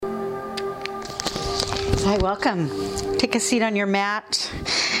Hi, welcome. Take a seat on your mat.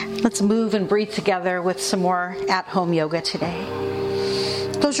 Let's move and breathe together with some more at-home yoga today.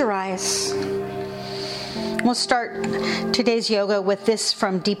 Close your eyes. We'll start today's yoga with this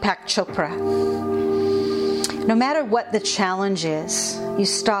from Deepak Chopra. No matter what the challenge is, you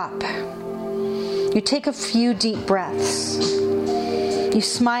stop. You take a few deep breaths. You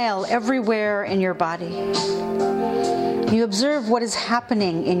smile everywhere in your body. You observe what is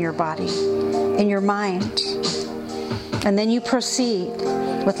happening in your body, in your mind. And then you proceed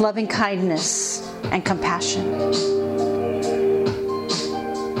with loving kindness and compassion.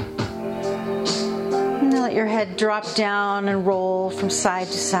 And let your head drop down and roll from side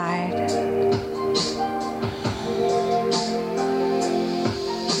to side.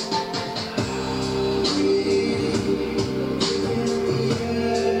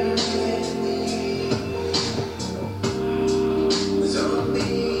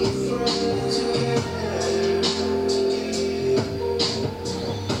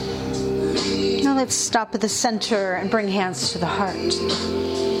 Let's stop at the center and bring hands to the heart.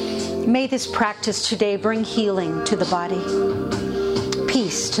 May this practice today bring healing to the body,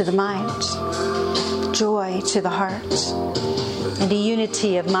 peace to the mind, joy to the heart, and a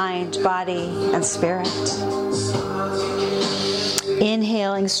unity of mind, body, and spirit.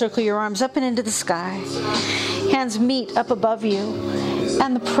 Inhaling, circle your arms up and into the sky. Hands meet up above you,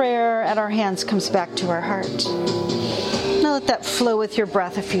 and the prayer at our hands comes back to our heart. Now let that flow with your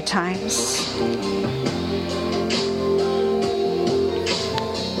breath a few times.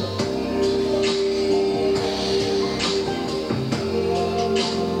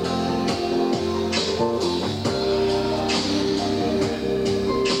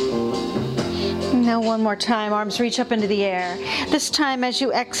 Now one more time, arms reach up into the air. This time as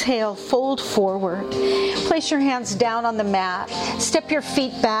you exhale, fold forward. Place your hands down on the mat. Step your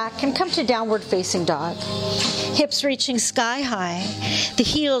feet back and come to downward facing dog. Hips reaching sky high. The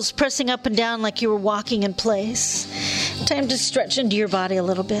heels pressing up and down like you were walking in place. Time to stretch into your body a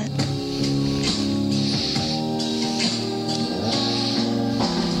little bit.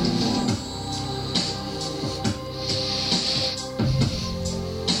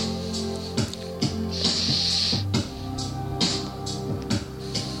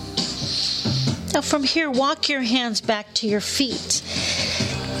 Now from here, walk your hands back to your feet.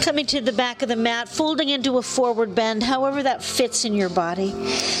 Coming to the back of the mat, folding into a forward bend, however that fits in your body.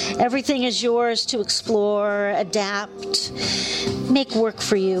 Everything is yours to explore, adapt, make work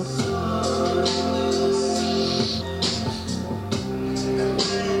for you.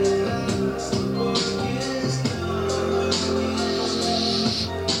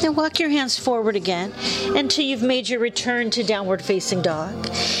 Now walk your hands forward again until you've made your return to downward facing dog.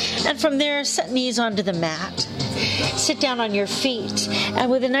 And from there, set knees onto the mat. Sit down on your feet, and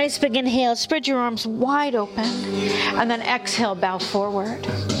with a nice big inhale, spread your arms wide open, and then exhale, bow forward,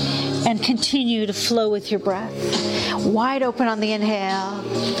 and continue to flow with your breath. Wide open on the inhale,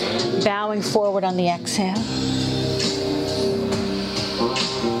 bowing forward on the exhale.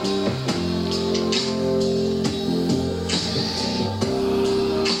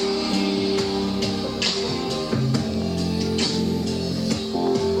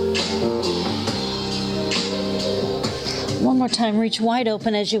 One more time, reach wide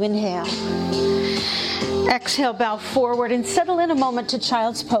open as you inhale. Exhale, bow forward, and settle in a moment to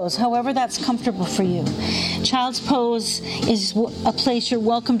child's pose, however that's comfortable for you. Child's pose is a place you're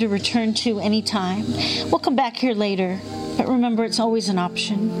welcome to return to anytime. We'll come back here later, but remember, it's always an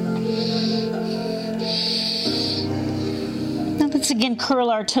option. Now let's again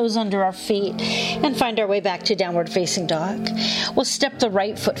curl our toes under our feet and find our way back to downward facing dog. We'll step the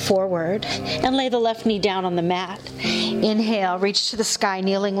right foot forward and lay the left knee down on the mat. Inhale, reach to the sky,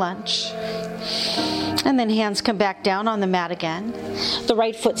 kneeling lunge. And then hands come back down on the mat again. The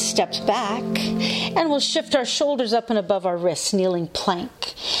right foot steps back, and we'll shift our shoulders up and above our wrists, kneeling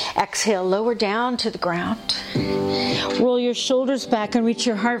plank. Exhale, lower down to the ground. Roll your shoulders back and reach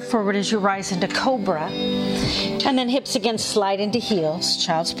your heart forward as you rise into cobra. And then hips again slide into heels,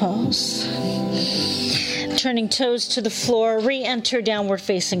 child's pose. Turning toes to the floor, re-enter downward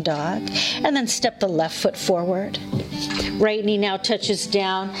facing dog, and then step the left foot forward. Right knee now touches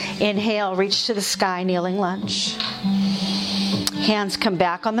down. Inhale, reach to the sky, kneeling lunge. Hands come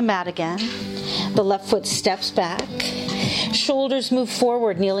back on the mat again. The left foot steps back. Shoulders move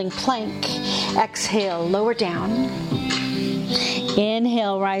forward, kneeling plank. Exhale, lower down.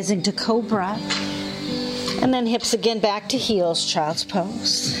 Inhale, rising to cobra. And then hips again back to heels, child's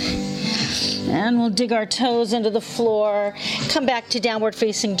pose. And we'll dig our toes into the floor. Come back to downward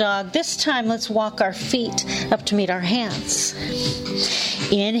facing dog. This time, let's walk our feet up to meet our hands.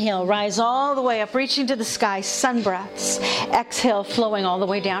 Inhale, rise all the way up, reaching to the sky, sun breaths. Exhale, flowing all the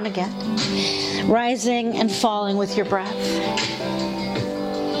way down again. Rising and falling with your breath.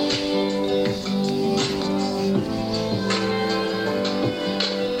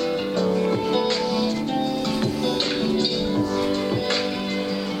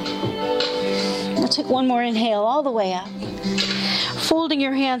 Take one more inhale all the way up. Folding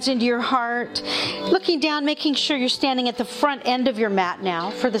your hands into your heart, looking down, making sure you're standing at the front end of your mat now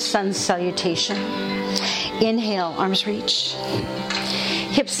for the sun's salutation. Inhale, arms reach.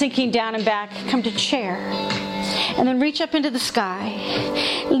 Hips sinking down and back, come to chair. And then reach up into the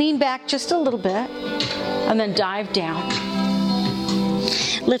sky. Lean back just a little bit, and then dive down.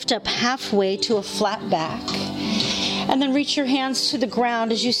 Lift up halfway to a flat back. And then reach your hands to the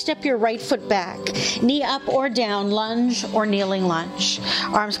ground as you step your right foot back. Knee up or down, lunge or kneeling lunge.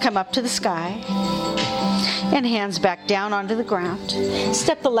 Arms come up to the sky. And hands back down onto the ground.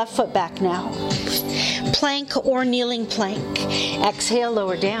 Step the left foot back now. Plank or kneeling plank. Exhale,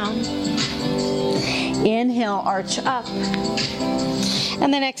 lower down. Inhale, arch up.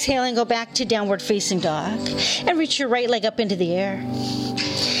 And then exhaling, go back to downward facing dog. And reach your right leg up into the air.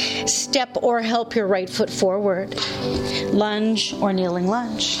 Step or help your right foot forward. Lunge or kneeling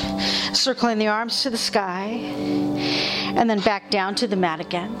lunge. Circling the arms to the sky. And then back down to the mat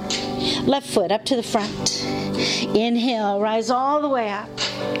again. Left foot up to the front. Inhale, rise all the way up.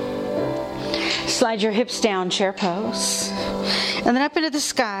 Slide your hips down, chair pose. And then up into the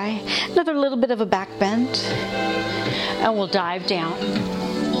sky. Another little bit of a back bend. And we'll dive down.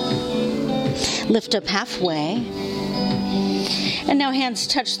 Lift up halfway. And now hands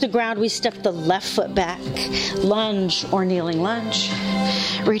touch the ground. We step the left foot back. Lunge or kneeling lunge.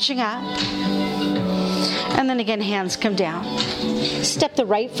 Reaching up. And then again, hands come down. Step the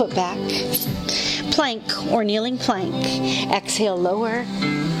right foot back. Plank or kneeling plank. Exhale, lower.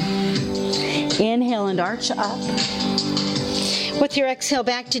 Inhale and arch up. With your exhale,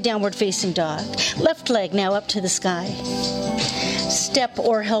 back to downward facing dog. Left leg now up to the sky. Step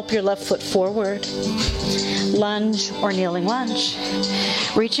or help your left foot forward. Lunge or kneeling lunge.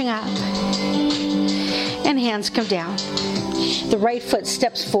 Reaching up. And hands come down. The right foot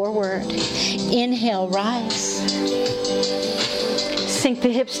steps forward. Inhale, rise. Sink the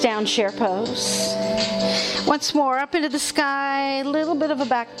hips down, chair pose. Once more, up into the sky, a little bit of a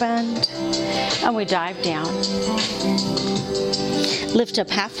back bend. And we dive down. Lift up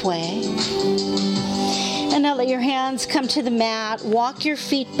halfway. And now let your hands come to the mat. Walk your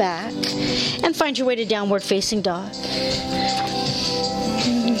feet back. And find your way to downward facing dog.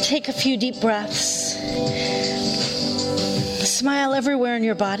 Take a few deep breaths. Smile everywhere in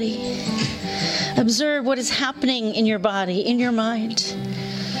your body. Observe what is happening in your body, in your mind.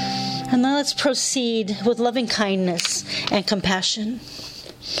 And then let's proceed with loving kindness and compassion.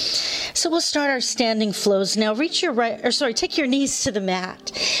 So we'll start our standing flows now. Take your knees to the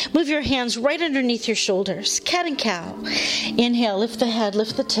mat. Move your hands right underneath your shoulders. Cat and cow. Inhale, lift the head,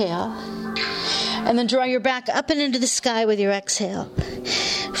 lift the tail. And then draw your back up and into the sky with your exhale.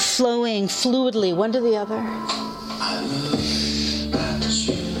 Flowing fluidly, one to the other.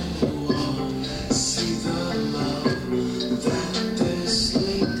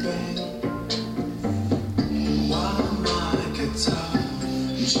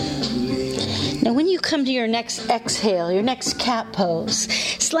 Now when you come to your next exhale, your next cat pose,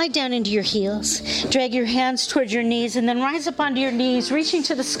 slide down into your heels, drag your hands towards your knees, and then rise up onto your knees, reaching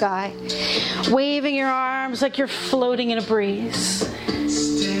to the sky, waving your arms like you're floating in a breeze.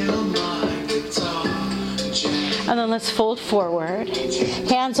 And then let's fold forward.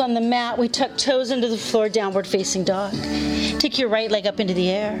 Hands on the mat, we tuck toes into the floor, downward facing dog. Take your right leg up into the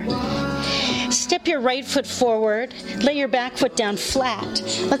air. Step your right foot forward. Lay your back foot down flat.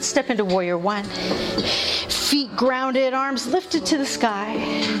 Let's step into warrior one. Feet grounded, arms lifted to the sky.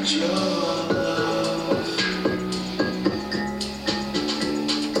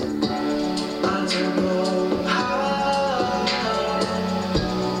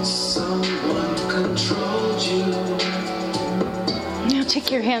 Take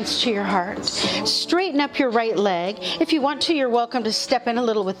your hands to your heart. Straighten up your right leg. If you want to, you're welcome to step in a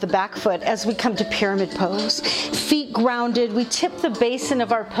little with the back foot as we come to pyramid pose. Feet grounded. We tip the basin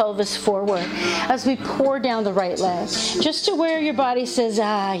of our pelvis forward as we pour down the right leg. Just to where your body says,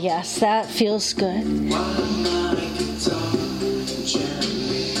 ah, yes, that feels good.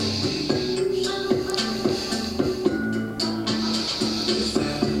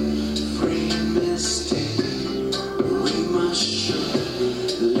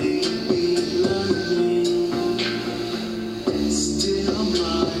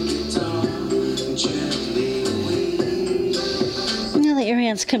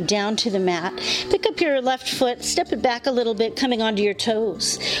 come down to the mat. Pick up your left foot, step it back a little bit, coming onto your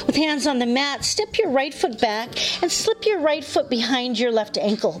toes. With hands on the mat, step your right foot back and slip your right foot behind your left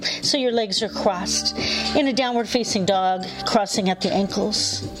ankle so your legs are crossed. In a downward facing dog, crossing at the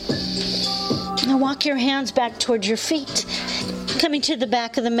ankles. Now walk your hands back towards your feet. Coming to the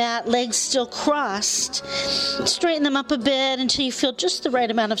back of the mat, legs still crossed. Straighten them up a bit until you feel just the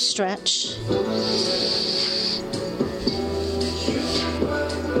right amount of stretch.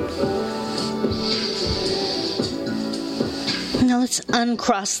 Now let's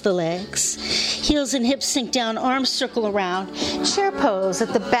uncross the legs. Heels and hips sink down, arms circle around. Chair pose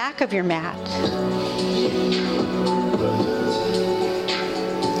at the back of your mat.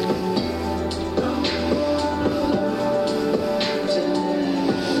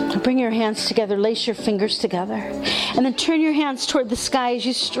 Bring your hands together, lace your fingers together, and then turn your hands toward the sky as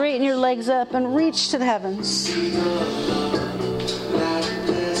you straighten your legs up and reach to the heavens.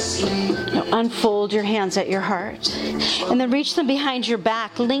 Now unfold your hands at your heart, and then reach them behind your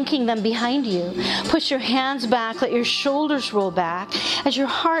back, linking them behind you. Push your hands back, let your shoulders roll back as your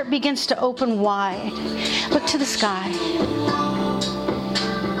heart begins to open wide. Look to the sky.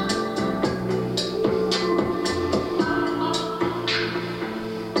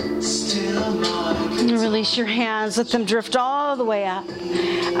 Release your hands, let them drift all the way up,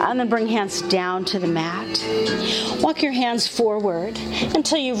 and then bring hands down to the mat. Walk your hands forward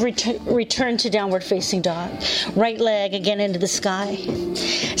until you've returned to downward facing dog. Right leg again into the sky.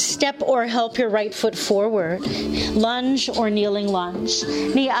 Step or help your right foot forward. Lunge or kneeling lunge.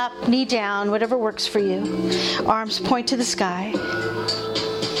 Knee up, knee down, whatever works for you. Arms point to the sky.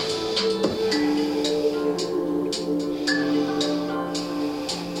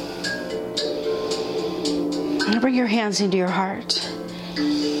 Bring your hands into your heart.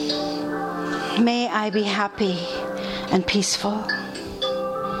 May I be happy and peaceful.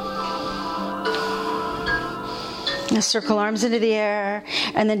 Now circle arms into the air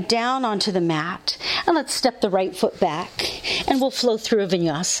and then down onto the mat. And let's step the right foot back and we'll flow through a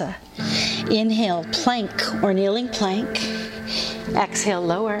vinyasa. Inhale, plank or kneeling plank. Exhale,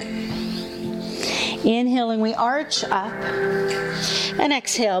 lower. Inhaling, we arch up. And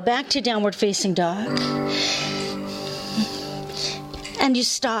exhale, back to downward facing dog. And you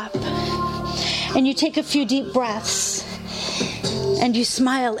stop, and you take a few deep breaths, and you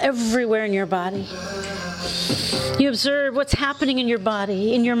smile everywhere in your body. You observe what's happening in your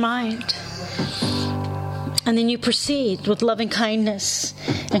body, in your mind, and then you proceed with loving kindness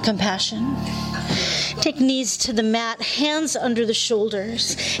and compassion. Take knees to the mat, hands under the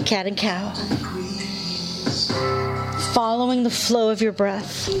shoulders, cat and cow, following the flow of your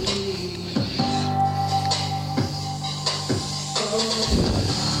breath.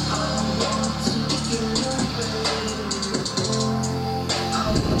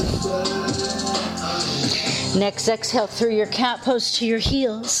 Next, exhale through your cat pose to your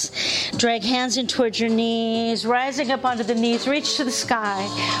heels. Drag hands in towards your knees, rising up onto the knees, reach to the sky,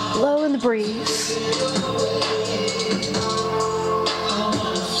 blow in the breeze.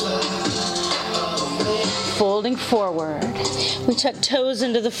 Folding forward. We tuck toes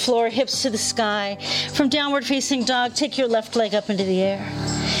into the floor, hips to the sky. From downward facing dog, take your left leg up into the air.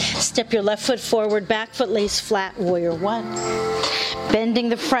 Step your left foot forward, back foot lays flat, warrior one. Bending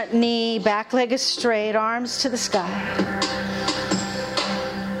the front knee, back leg is straight, arms to the sky.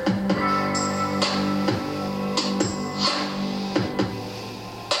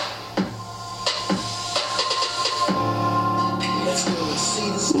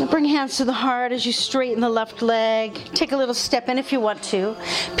 Now bring hands to the heart as you straighten the left leg. Take a little step in if you want to.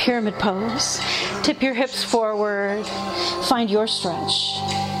 Pyramid pose. Tip your hips forward. Find your stretch.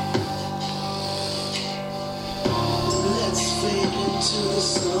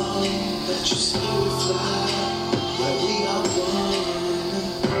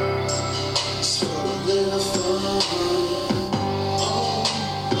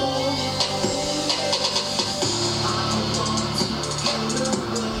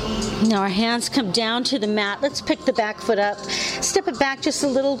 Now our hands come down to the mat. Let's pick the back foot up. Step it back just a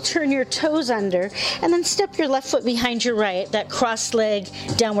little, turn your toes under, and then step your left foot behind your right, that crossed leg,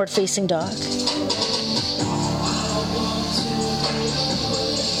 downward facing dog.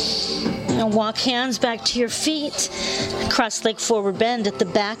 Now walk hands back to your feet. Cross leg forward bend at the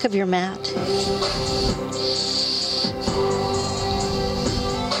back of your mat.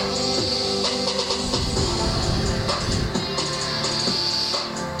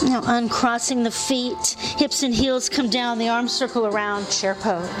 Now uncrossing the feet, hips and heels come down, the arms circle around, chair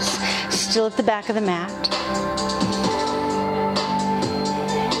pose. Still at the back of the mat.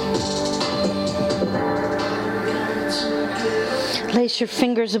 Place your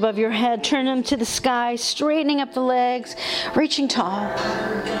fingers above your head, turn them to the sky, straightening up the legs, reaching tall.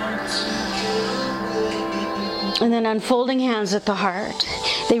 And then unfolding hands at the heart.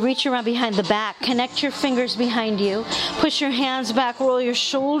 They reach around behind the back. Connect your fingers behind you. Push your hands back, roll your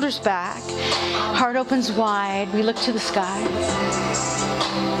shoulders back. Heart opens wide. We look to the sky.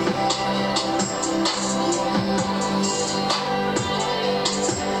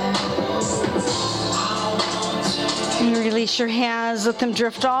 And release your hands, let them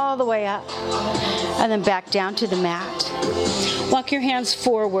drift all the way up, and then back down to the mat. Walk your hands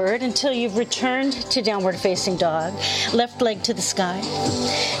forward until you've returned to downward facing dog. Left leg to the sky.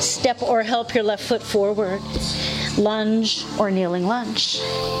 Step or help your left foot forward. Lunge or kneeling lunge.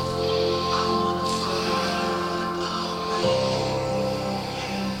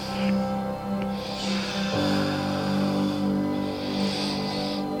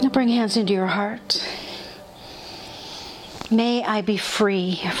 Now bring hands into your heart. May I be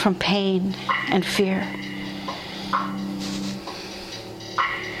free from pain and fear.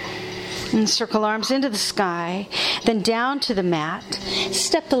 And circle arms into the sky, then down to the mat.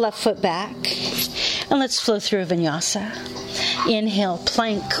 Step the left foot back, and let's flow through a vinyasa. Inhale,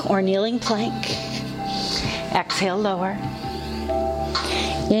 plank or kneeling plank. Exhale, lower.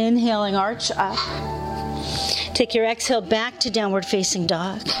 Inhaling, arch up. Take your exhale back to downward facing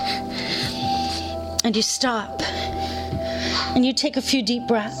dog. And you stop. And you take a few deep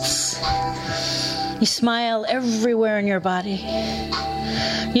breaths. You smile everywhere in your body.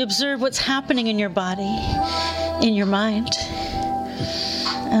 You observe what's happening in your body, in your mind.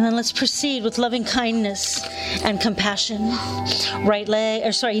 And then let's proceed with loving kindness and compassion. Right leg,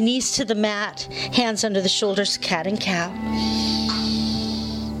 knees to the mat, hands under the shoulders, cat and cow.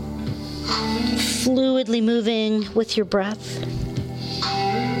 Fluidly moving with your breath.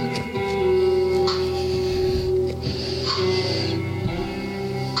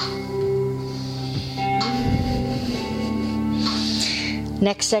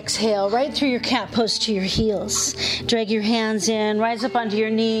 Next exhale, right through your cat pose to your heels. Drag your hands in, rise up onto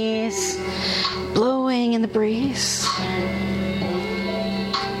your knees, blowing in the breeze.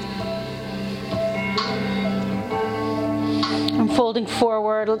 And folding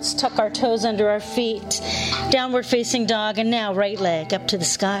forward, let's tuck our toes under our feet. Downward facing dog, and now right leg up to the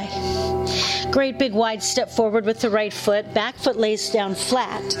sky. Great big wide step forward with the right foot. Back foot lays down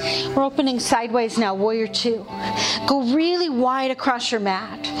flat. We're opening sideways now, warrior two. Go really wide across your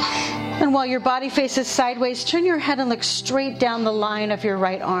mat. And while your body faces sideways, turn your head and look straight down the line of your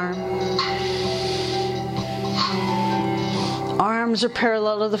right arm. Arms are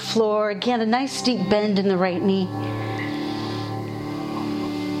parallel to the floor. Again, a nice deep bend in the right knee.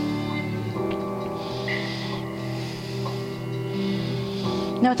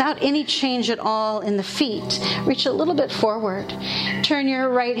 Now, without any change at all in the feet, reach a little bit forward. Turn your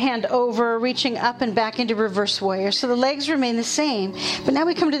right hand over, reaching up and back into reverse warrior. So the legs remain the same, but now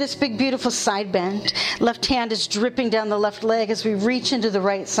we come to this big, beautiful side bend. Left hand is dripping down the left leg as we reach into the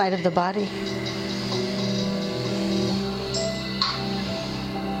right side of the body.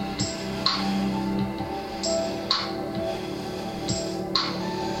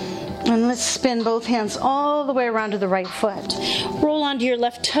 And let's spin both hands all the way around to the right foot. Roll onto your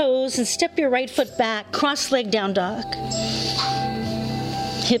left toes and step your right foot back. Cross leg down dog.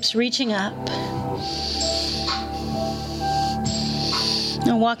 Hips reaching up.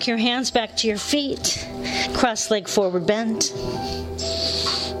 Now walk your hands back to your feet. Cross leg forward bend.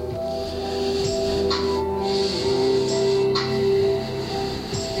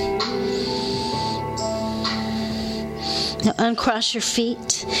 Now uncross your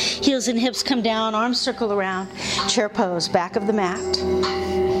feet. Heels and hips come down, arms circle around. Chair pose, back of the mat.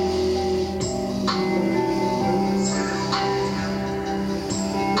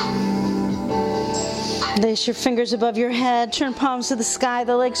 Place your fingers above your head, turn palms to the sky,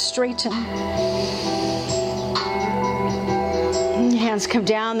 the legs straighten. Hands come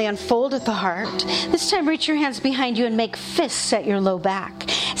down, they unfold at the heart. This time reach your hands behind you and make fists at your low back.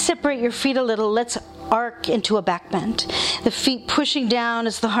 Separate your feet a little, let's arc into a back bend. The feet pushing down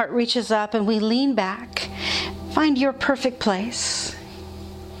as the heart reaches up and we lean back. Find your perfect place.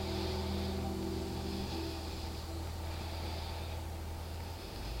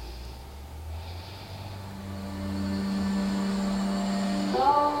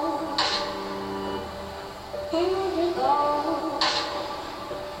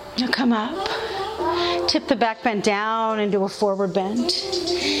 Now come up. Tip the back bend down into a forward bend.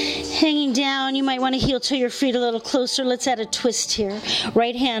 Hanging down, you might want to heel to your feet a little closer. Let's add a twist here.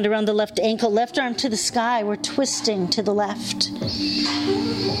 Right hand around the left ankle, left arm to the sky. We're twisting to the left.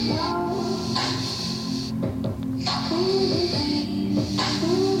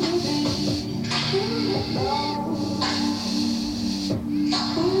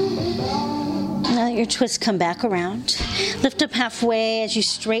 Now let your twist come back around. Lift up halfway as you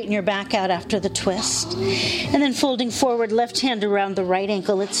straighten your back out after the twist. And then folding forward, left hand around the right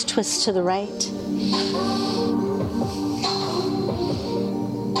ankle. Let's twist to the right.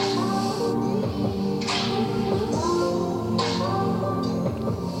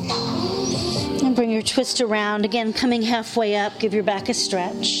 And bring your twist around. Again, coming halfway up, give your back a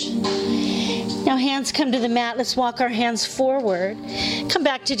stretch. Now hands come to the mat. Let's walk our hands forward. Come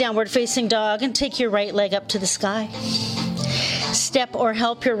back to downward facing dog and take your right leg up to the sky. Step or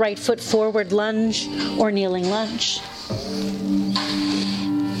help your right foot forward, lunge or kneeling lunge.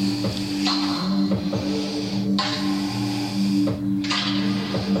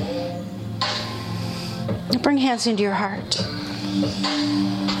 Bring hands into your heart.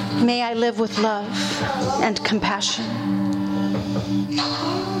 May I live with love and compassion.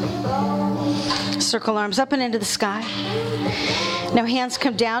 Circle arms up and into the sky. Now hands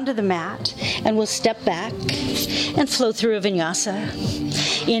come down to the mat and we'll step back and flow through a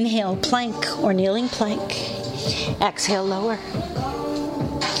vinyasa. Inhale, plank or kneeling plank. Exhale, lower.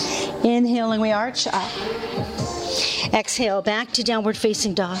 Inhaling, we arch up. Exhale, back to downward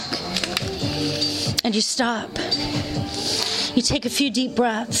facing dog. And you stop. You take a few deep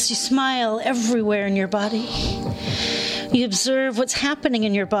breaths. You smile everywhere in your body. You observe what's happening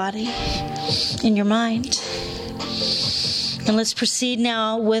in your body, in your mind. And let's proceed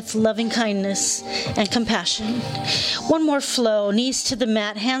now with loving kindness and compassion. One more flow, knees to the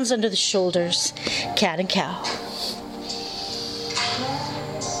mat, hands under the shoulders, cat and cow.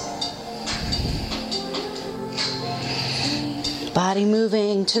 Body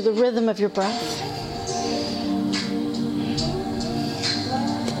moving to the rhythm of your breath.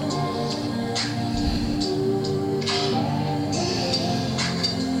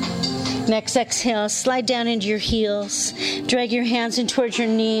 Next exhale, slide down into your heels. Drag your hands in towards your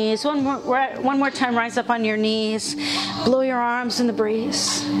knees. One more time, rise up on your knees. Blow your arms in the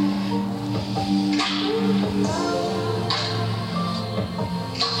breeze.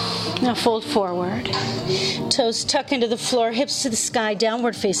 Now fold forward. Toes tuck into the floor, hips to the sky,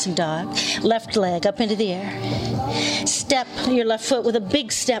 downward facing dog. Left leg up into the air. Step your left foot with a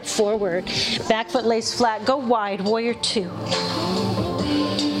big step forward. Back foot lays flat. Go wide, warrior two.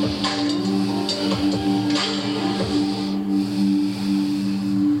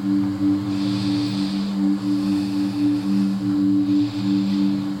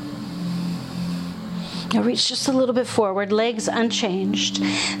 Now reach just a little bit forward, legs unchanged.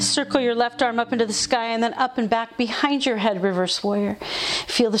 Circle your left arm up into the sky and then up and back behind your head, reverse warrior.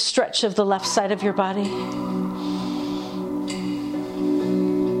 Feel the stretch of the left side of your body.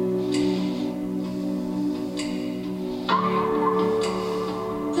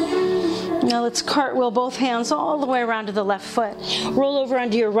 Now let's cartwheel both hands all the way around to the left foot. Roll over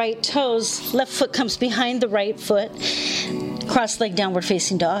onto your right toes. Left foot comes behind the right foot. Cross leg downward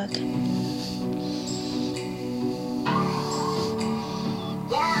facing dog.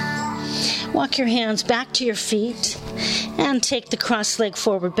 Walk your hands back to your feet and take the cross leg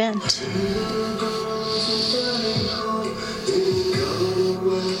forward bend.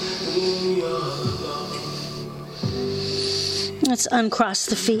 Let's uncross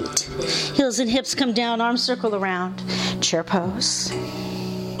the feet. Heels and hips come down, arms circle around. Chair pose.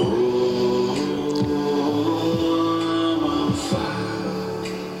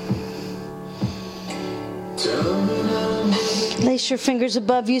 Place your fingers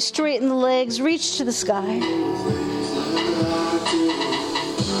above you, straighten the legs, reach to the sky.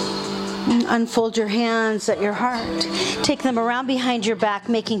 Unfold your hands at your heart. Take them around behind your back,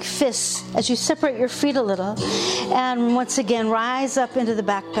 making fists as you separate your feet a little. And once again, rise up into the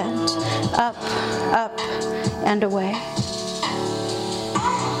back bend. Up, up, and away.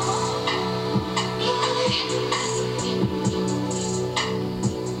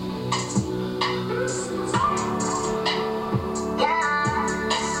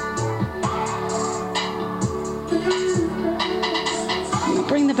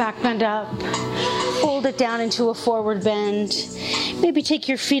 Bring the back bend up. Fold it down into a forward bend. Maybe take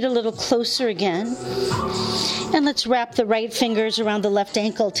your feet a little closer again. And let's wrap the right fingers around the left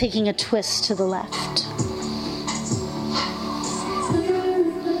ankle, taking a twist to the left.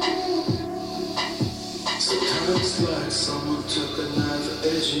 Sometimes like someone took a knife,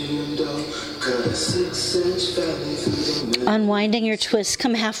 edgy and dull, cut a 6-inch valley through the middle. Unwinding your twist,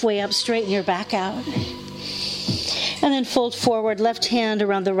 come halfway up, straighten your back out. And then fold forward, left hand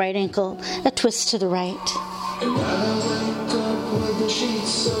around the right ankle, a twist to the right. And I wake up with the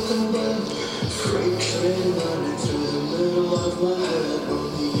sheets soaking wet, freight train running through the middle of my head.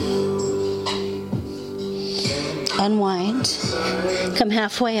 Unwind. Come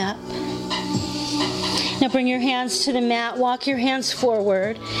halfway up. Now bring your hands to the mat. Walk your hands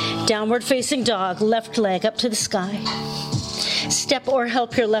forward. Downward facing dog. Left leg up to the sky. Step or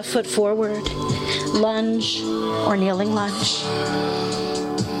help your left foot forward. Lunge or kneeling lunge.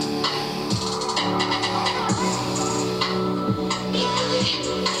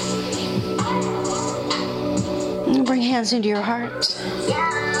 And bring hands into your heart.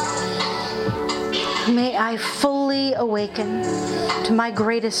 May I fully awaken to my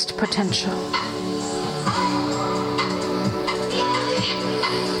greatest potential.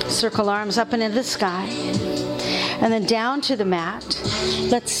 Circle arms up and into the sky. And then down to the mat.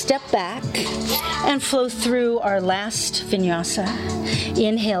 Let's step back and flow through our last vinyasa.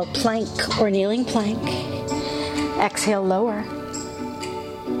 Inhale, plank or kneeling plank. Exhale, lower.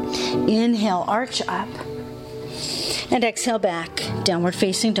 Inhale, arch up. And exhale back, downward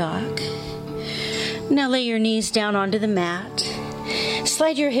facing dog. Now lay your knees down onto the mat.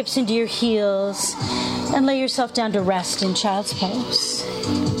 Slide your hips into your heels and lay yourself down to rest in child's pose.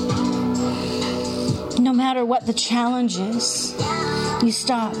 No matter what the challenge is, you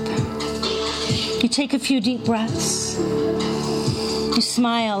stop. You take a few deep breaths. You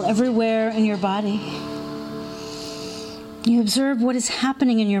smile everywhere in your body. You observe what is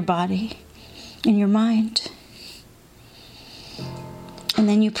happening in your body, in your mind. And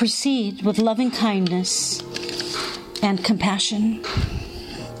then you proceed with loving kindness and compassion.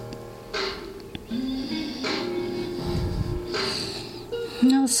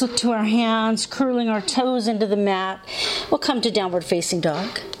 Now let's look to our hands, curling our toes into the mat. We'll come to downward facing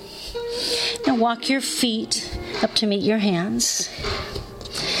dog. Now walk your feet up to meet your hands.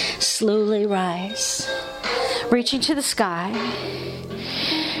 Slowly rise, reaching to the sky.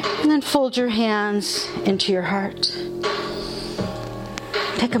 And then fold your hands into your heart.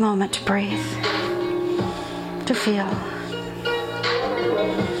 Take a moment to breathe, to feel.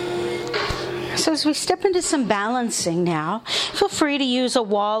 So as we step into some balancing now, feel free to use a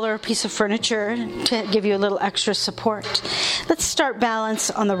wall or a piece of furniture to give you a little extra support. Let's start balance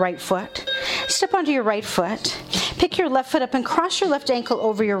on the right foot. Step onto your right foot. Pick your left foot up and cross your left ankle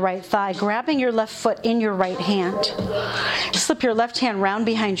over your right thigh, grabbing your left foot in your right hand. Slip your left hand round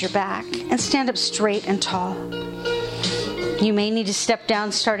behind your back and stand up straight and tall. You may need to step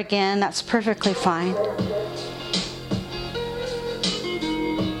down, start again. That's perfectly fine.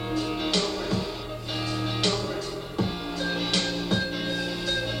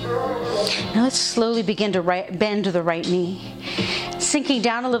 Now let's slowly begin to bend to the right knee. Sinking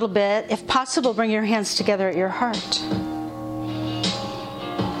down a little bit. If possible, bring your hands together at your heart.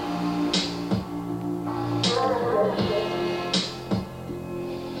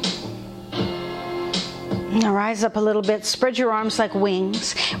 Now rise up a little bit, spread your arms like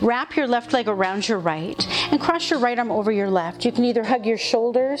wings, wrap your left leg around your right, and cross your right arm over your left. You can either hug your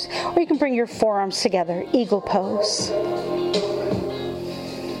shoulders, or you can bring your forearms together, eagle pose.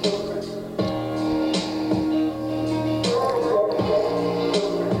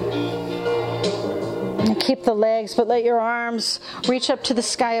 Now keep the legs, but let your arms reach up to the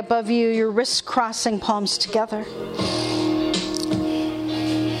sky above you, your wrists crossing, palms together.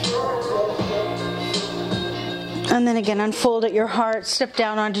 And then again, unfold at your heart, step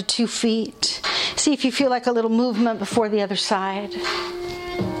down onto 2 feet. See if you feel like a little movement before the other side.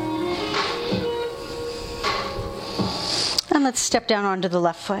 And let's step down onto the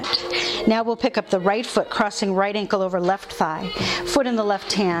left foot. Now we'll pick up the right foot, crossing right ankle over left thigh. Foot in the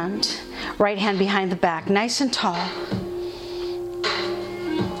left hand, right hand behind the back, nice and tall.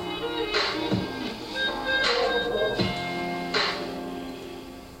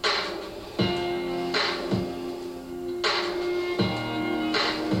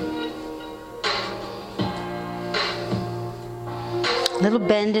 Little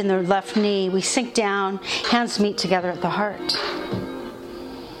bend in the left knee. We sink down, hands meet together at the heart.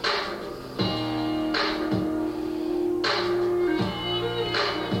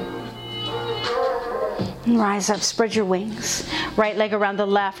 And rise up, spread your wings. Right leg around the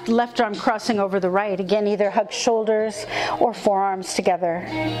left, left arm crossing over the right. Again, either hug shoulders or forearms together.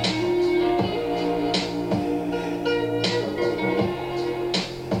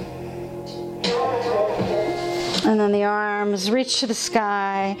 And then the arms reach to the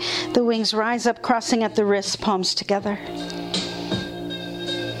sky. The wings rise up, crossing at the wrists, palms together.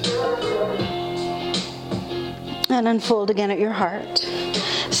 And unfold again at your heart.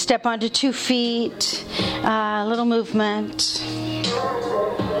 Step onto 2 feet. A little movement.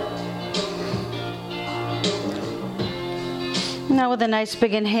 Now with a nice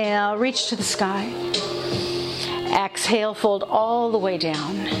big inhale, reach to the sky. Exhale, fold all the way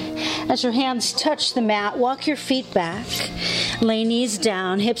down. As your hands touch the mat, walk your feet back. Lay knees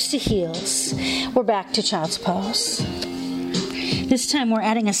down, hips to heels. We're back to child's pose. This time we're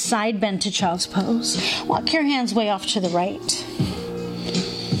adding a side bend to child's pose. Walk your hands way off to the right.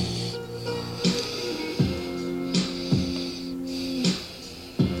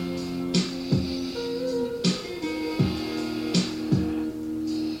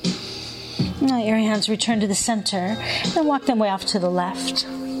 Now your hands return to the center, then walk them way off to the left.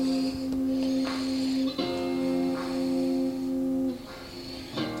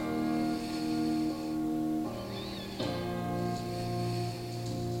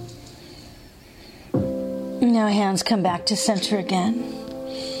 Now hands come back to center again.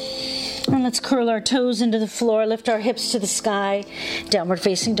 And let's curl our toes into the floor, lift our hips to the sky, downward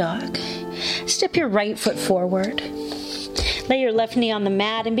facing dog. Step your right foot forward. Lay your left knee on the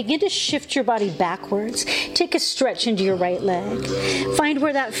mat and begin to shift your body backwards. Take a stretch into your right leg. Find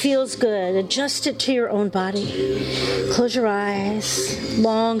where that feels good. Adjust it to your own body. Close your eyes.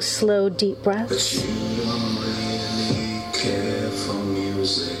 Long, slow, deep breaths. But you don't really care for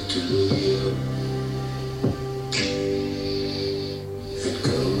music, do you? It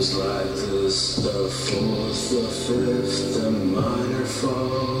goes like this: the fourth, the fifth, the minor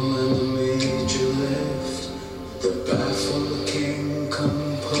fall, and the major lift. The baffled king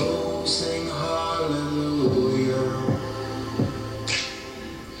composing hallelujah,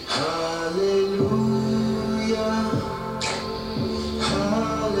 hallelujah,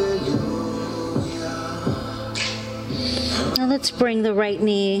 hallelujah. Now let's bring the right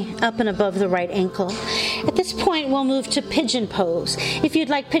knee up and above the right ankle. At this point, we'll move to pigeon pose. If you'd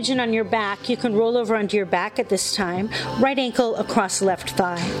like pigeon on your back, you can roll over onto your back at this time, right ankle across left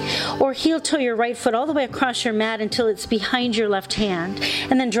thigh. Or heel toe your right foot all the way across your mat until it's behind your left hand,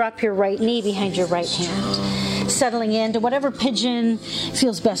 and then drop your right knee behind your right hand. Settling into whatever pigeon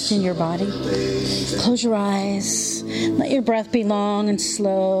feels best in your body. Close your eyes. Let your breath be long and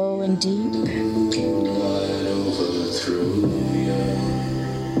slow and deep.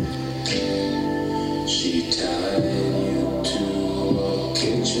 She tied you to a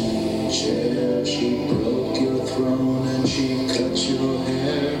kitchen chair. She broke your throne and she cut your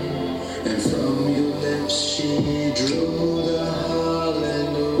hair. And from your lips she drew the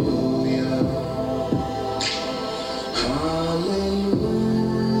hallelujah. Hallelujah.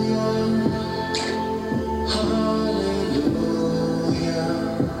 Hallelujah.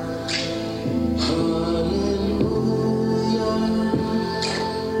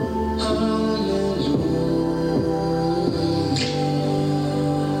 Hallelujah.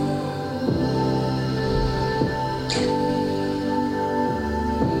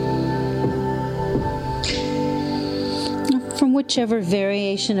 From whichever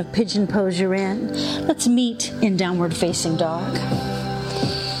variation of pigeon pose you're in, let's meet in downward facing dog.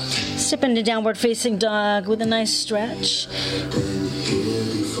 Step into downward facing dog with a nice stretch.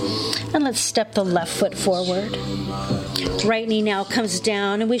 And let's step the left foot forward. Right knee now comes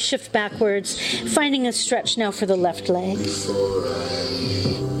down and we shift backwards, finding a stretch now for the left leg.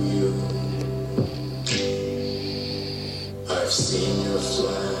 I've seen your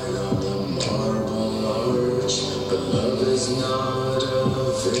flag on the marble arch, but love is not a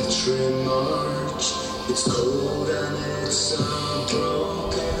victory march. It's cold and it's a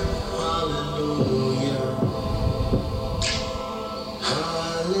broken hallelujah.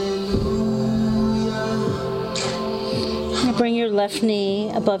 Hallelujah. Now bring your left knee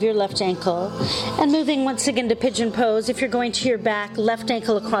above your left ankle and moving once again to pigeon pose. If you're going to your back, left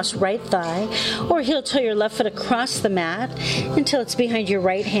ankle across right thigh, or heel toe your left foot across the mat until it's behind your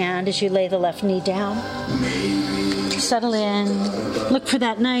right hand as you lay the left knee down. Settle in. Look for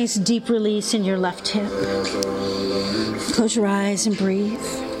that nice deep release in your left hip. Close your eyes and breathe.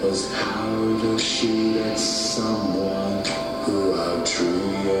 Was how to shoot at someone who outdrew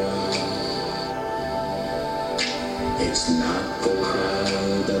you. It's not the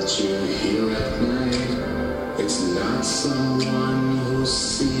crowd that you hear at night. It's not someone who's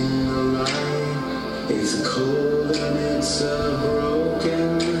seen the light. It's cold and it's a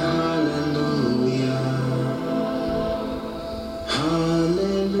broken hallelujah.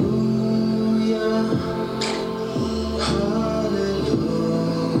 Hallelujah. Hallelujah.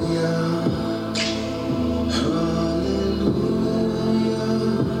 Hallelujah.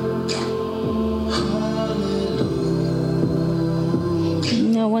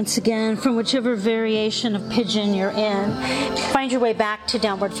 Now once again, from whichever variation of pigeon you're in, find your way back to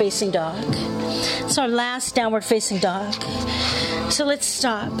downward facing dog. It's our last downward facing dog. So let's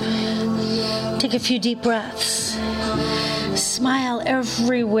stop. Take a few deep breaths. Smile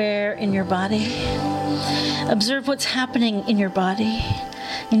everywhere in your body. Observe what's happening in your body,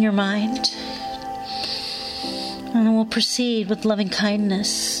 in your mind. And then we'll proceed with loving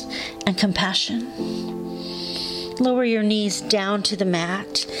kindness and compassion. Lower your knees down to the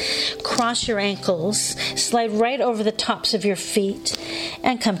mat. Cross your ankles. Slide right over the tops of your feet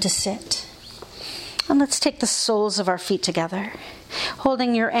and come to sit. And let's take the soles of our feet together.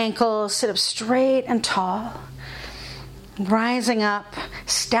 Holding your ankles, sit up straight and tall. Rising up,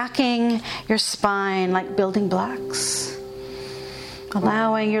 stacking your spine like building blocks.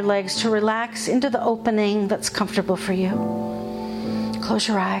 Allowing your legs to relax into the opening that's comfortable for you. Close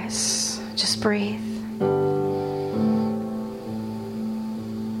your eyes. Just breathe.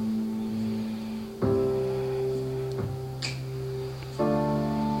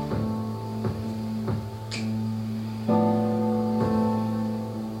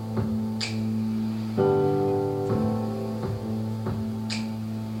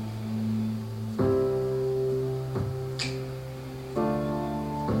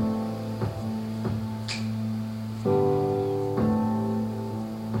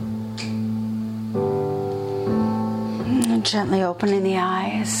 Gently opening the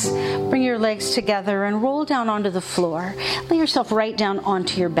eyes. Bring your legs together and roll down onto the floor. Lay yourself right down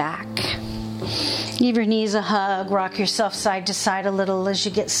onto your back. Give your knees a hug. Rock yourself side to side a little as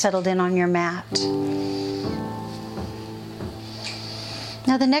you get settled in on your mat.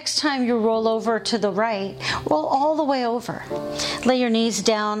 Now the next time you roll over to the right, roll all the way over. Lay your knees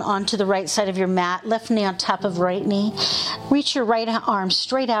down onto the right side of your mat, left knee on top of right knee. Reach your right arm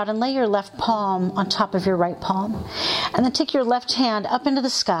straight out and lay your left palm on top of your right palm. And then take your left hand up into the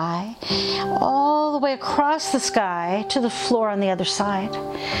sky, all the way across the sky to the floor on the other side.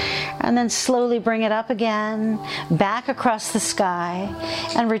 And then slowly bring it up again, back across the sky,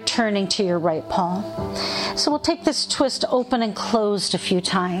 and returning to your right palm. So we'll take this twist open and closed a few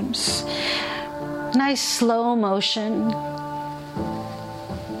times. Nice slow motion.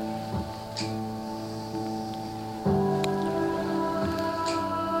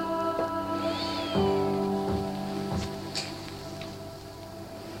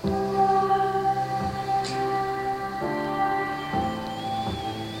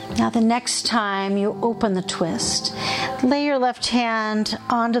 Now the next time you open the twist, lay your left hand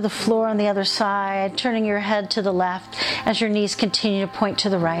onto the floor on the other side, turning your head to the left as your knees continue to point to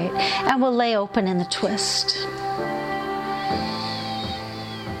the right, and we'll lay open in the twist.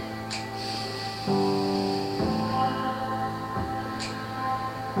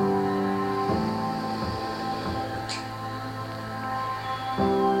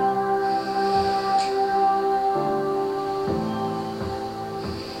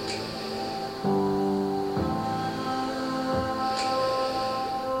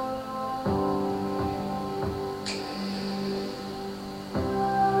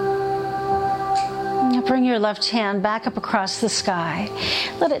 Bring your left hand back up across the sky.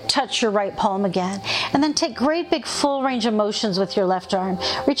 Let it touch your right palm again. And then take great big full range of motions with your left arm.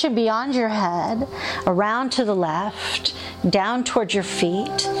 Reaching beyond your head, around to the left, down towards your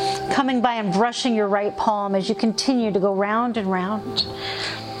feet. Coming by and brushing your right palm as you continue to go round and round.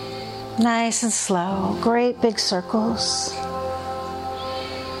 Nice and slow. Great big circles.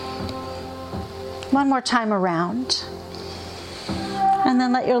 One more time around. And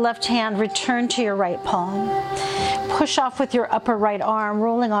then let your left hand return to your right palm. Push off with your upper right arm,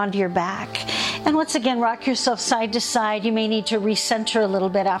 rolling onto your back. And once again, rock yourself side to side. You may need to recenter a little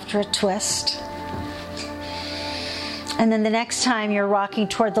bit after a twist. And then the next time you're rocking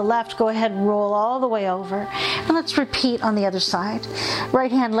toward the left, go ahead and roll all the way over. And let's repeat on the other side.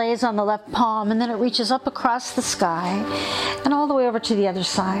 Right hand lays on the left palm, and then it reaches up across the sky and all the way over to the other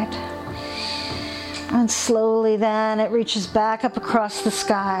side. And slowly then it reaches back up across the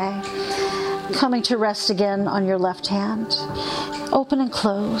sky, coming to rest again on your left hand. Open and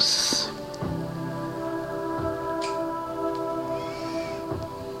close.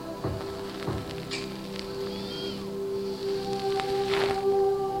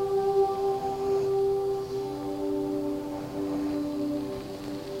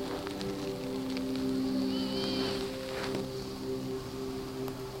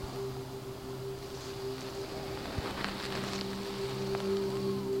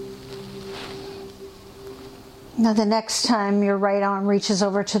 Now the next time your right arm reaches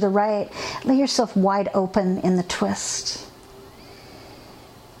over to the right, lay yourself wide open in the twist.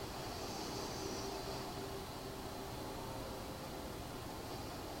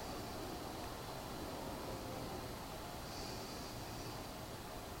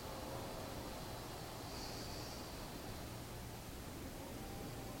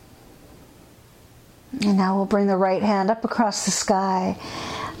 And now we'll bring the right hand up across the sky.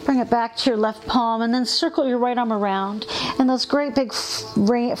 Bring it back to your left palm and then circle your right arm around in those great big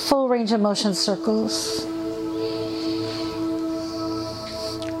full range of motion circles.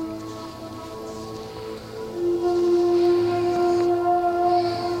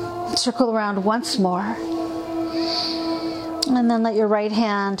 Circle around once more. And then let your right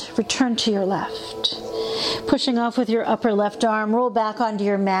hand return to your left. Pushing off with your upper left arm, roll back onto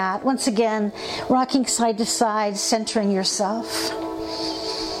your mat. Once again, rocking side to side, centering yourself.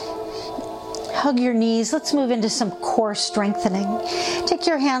 Hug your knees. Let's move into some core strengthening. Take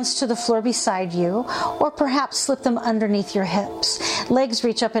your hands to the floor beside you, or perhaps slip them underneath your hips. Legs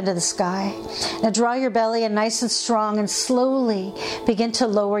reach up into the sky. Now draw your belly in nice and strong and slowly begin to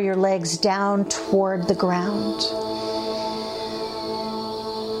lower your legs down toward the ground.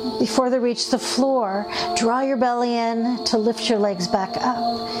 Before they reach the floor, draw your belly in to lift your legs back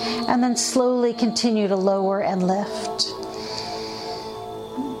up, and then slowly continue to lower and lift.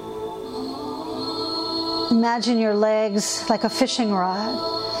 Imagine your legs like a fishing rod,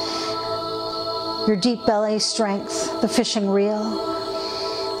 your deep belly strength, the fishing reel.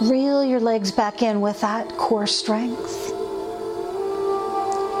 Reel your legs back in with that core strength.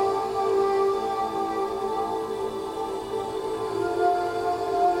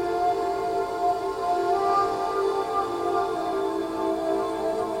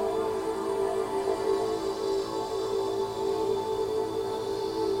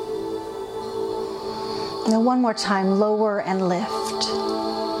 Now one more time, lower and lift.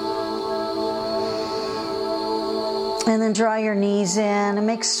 And then draw your knees in and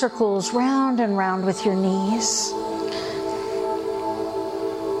make circles round and round with your knees.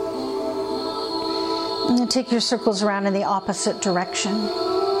 And then take your circles around in the opposite direction.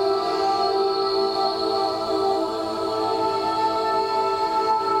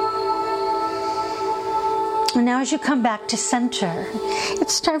 And now as you come back to center,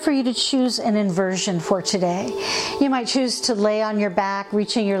 it's time for you to choose an inversion for today. You might choose to lay on your back,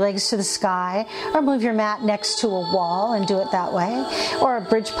 reaching your legs to the sky, or move your mat next to a wall and do it that way, or a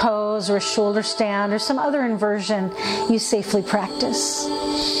bridge pose or a shoulder stand or some other inversion you safely practice.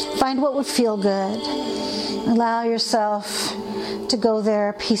 Find what would feel good. Allow yourself to go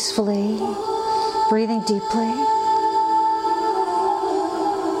there peacefully, breathing deeply.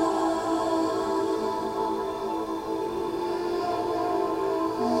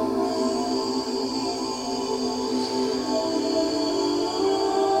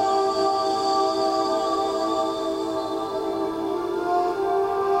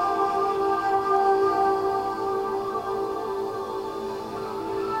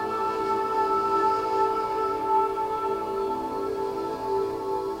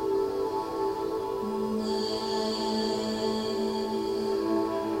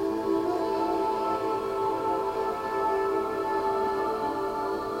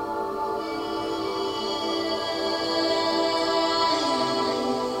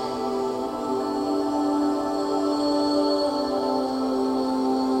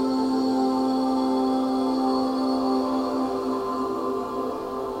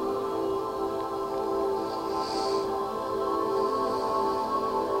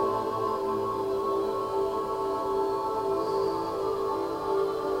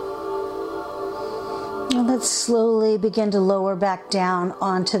 And let's slowly begin to lower back down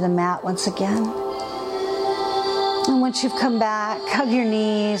onto the mat once again. And once you've come back, hug your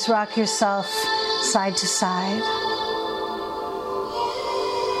knees, rock yourself side to side.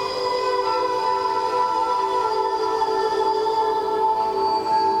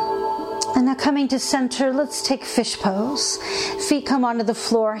 And now coming to center, let's take fish pose. Feet come onto the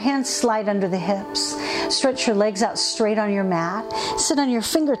floor, hands slide under the hips. Stretch your legs out straight on your mat. Sit on your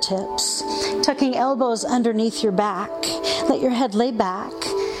fingertips, tucking elbows underneath your back. Let your head lay back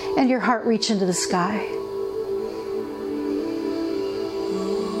and your heart reach into the sky.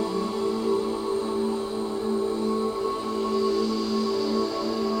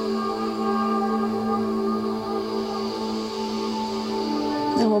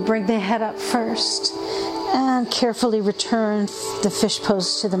 And we'll bring the head up first and carefully return the fish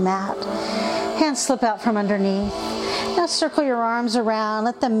pose to the mat. Hands slip out from underneath. Now circle your arms around,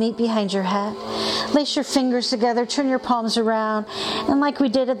 let them meet behind your head. Lace your fingers together, turn your palms around, and like we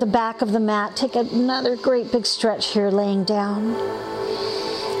did at the back of the mat, take another great big stretch here, laying down.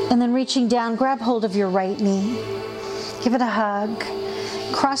 And then reaching down, grab hold of your right knee. Give it a hug.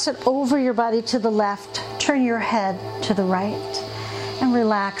 Cross it over your body to the left, turn your head to the right, and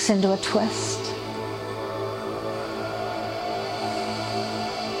relax into a twist.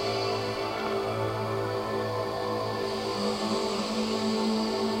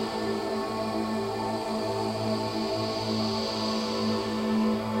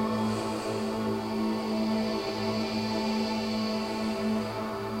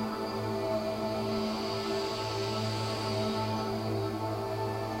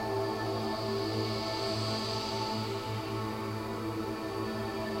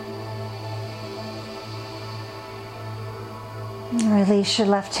 Release your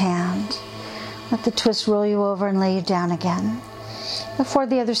left hand. Let the twist roll you over and lay you down again. Before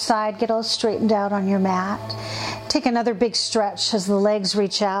the other side, get all straightened out on your mat. Take another big stretch as the legs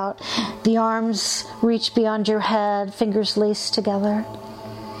reach out, the arms reach beyond your head, fingers laced together.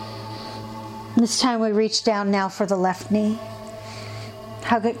 This time we reach down now for the left knee.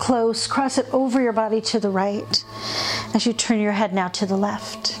 Hug it close, cross it over your body to the right as you turn your head now to the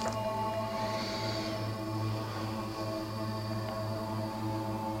left.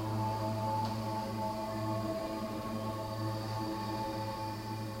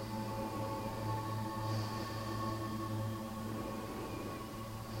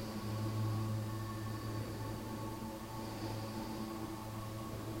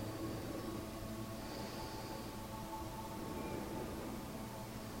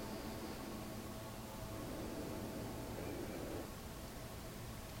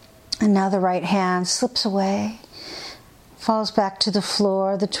 And now the right hand slips away, falls back to the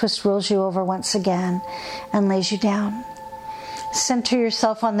floor. The twist rolls you over once again and lays you down. Center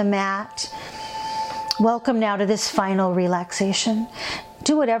yourself on the mat. Welcome now to this final relaxation.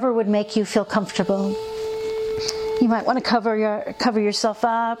 Do whatever would make you feel comfortable. You might want to cover yourself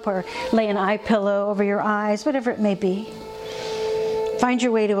up or lay an eye pillow over your eyes, whatever it may be. Find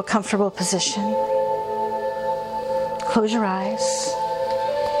your way to a comfortable position. Close your eyes.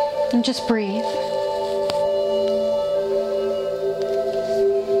 And just breathe.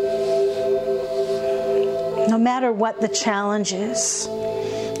 No matter what the challenge is,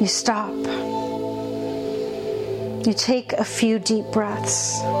 you stop. You take a few deep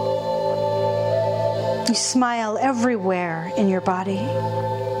breaths. You smile everywhere in your body.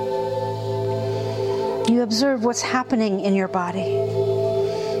 You observe what's happening in your body,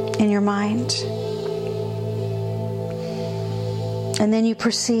 in your mind. And then you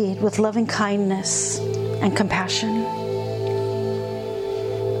proceed with loving kindness and compassion.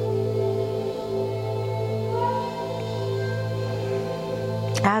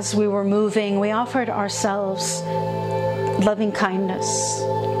 As we were moving, we offered ourselves loving kindness.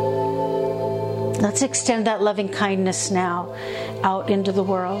 Let's extend that loving kindness now out into the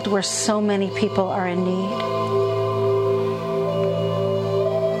world where so many people are in need.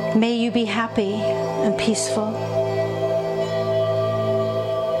 May you be happy and peaceful.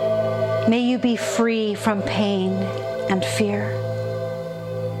 May you be free from pain and fear.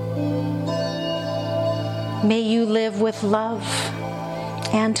 May you live with love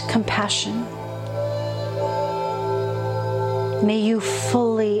and compassion. May you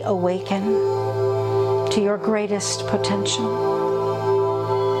fully awaken to your greatest potential.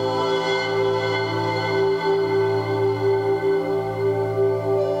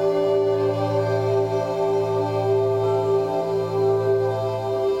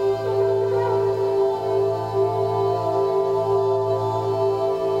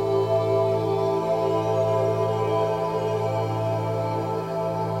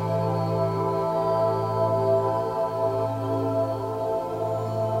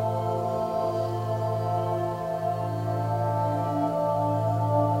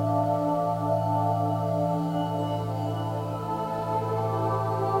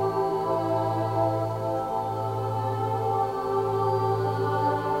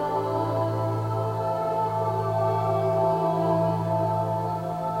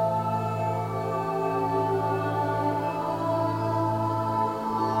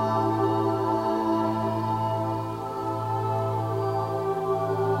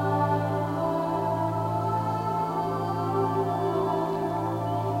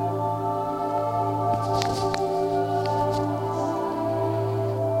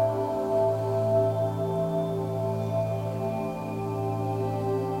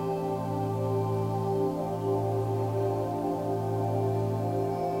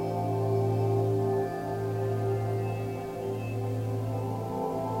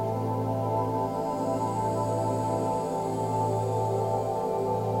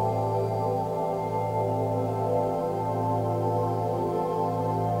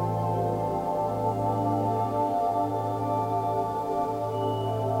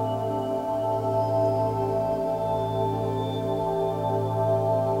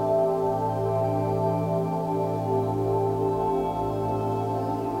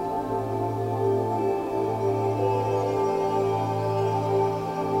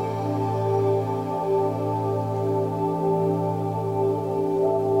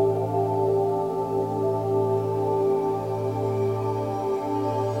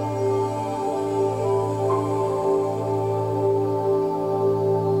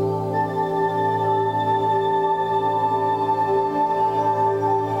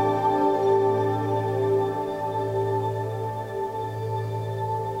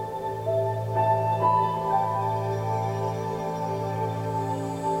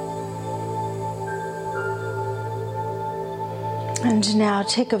 And now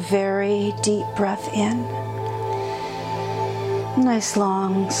take a very deep breath in. Nice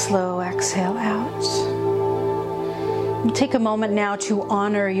long, slow exhale out. And take a moment now to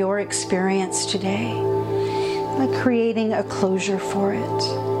honor your experience today by creating a closure for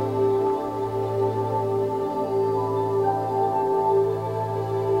it.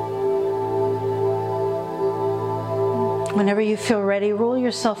 Whenever you feel ready, roll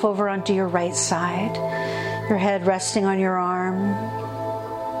yourself over onto your right side, your head resting on your arm.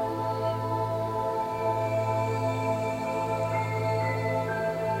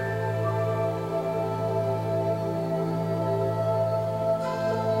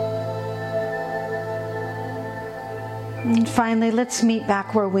 And finally, let's meet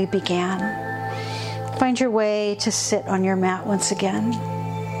back where we began. Find your way to sit on your mat once again.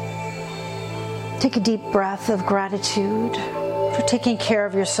 Take a deep breath of gratitude for taking care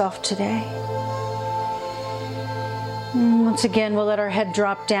of yourself today. And once again, we'll let our head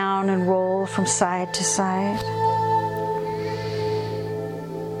drop down and roll from side to side.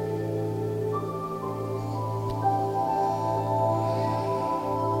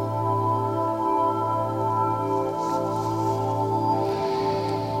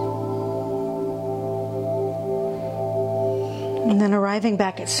 And then arriving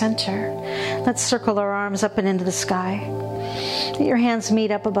back at center, let's circle our arms up and into the sky. Let your hands meet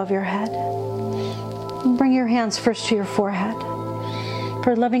up above your head. And bring your hands first to your forehead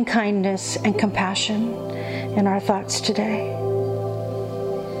for loving kindness and compassion in our thoughts today.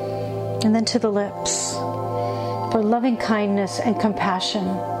 And then to the lips for loving kindness and compassion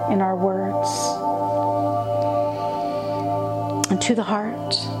in our words. And to the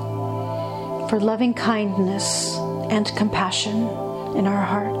heart for loving kindness and compassion in our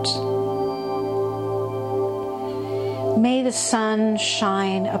heart. May the sun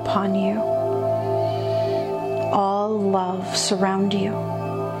shine upon you. All love surround you.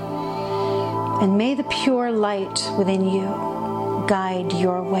 And may the pure light within you guide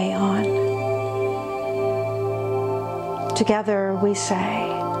your way on. Together we say,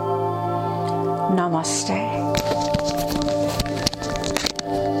 Namaste.